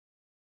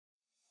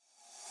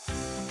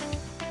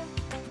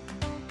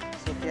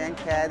and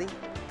caddy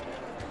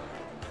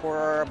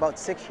for about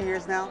 6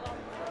 years now.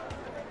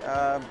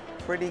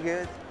 Pretty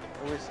good.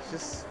 It was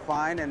just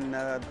fine, and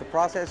the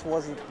process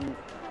wasn't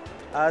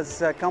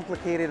as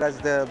complicated as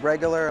the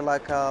regular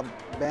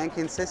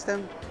banking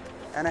system.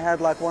 And I had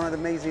one of the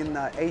amazing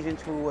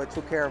agents who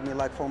took care of me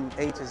from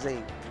A to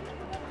Z.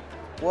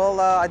 Well,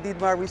 I did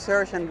my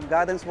research, and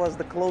guidance was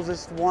the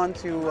closest one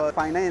to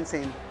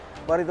financing,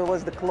 but it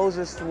was the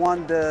closest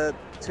one to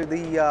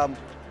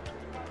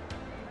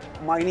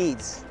my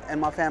needs and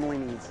my family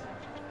needs.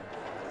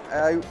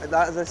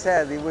 As I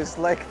said, it was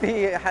like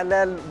the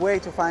halal way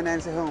to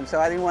finance a home, so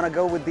I didn't want to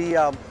go with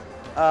the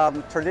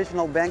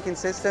traditional banking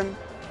system,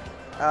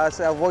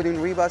 so avoiding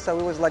riba, so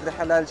it was like the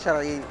halal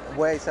shariah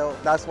way, so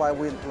that's why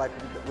we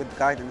with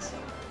guidance.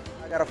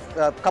 I got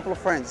a couple of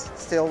friends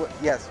still,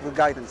 yes, with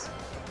guidance.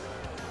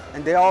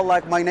 And they all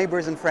like my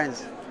neighbors and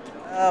friends.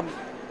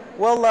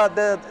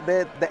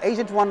 The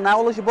agent one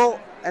knowledgeable,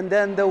 and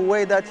then the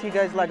way that you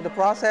guys like the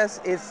process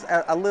is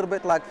a little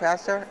bit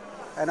faster,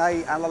 and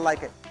I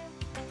like it.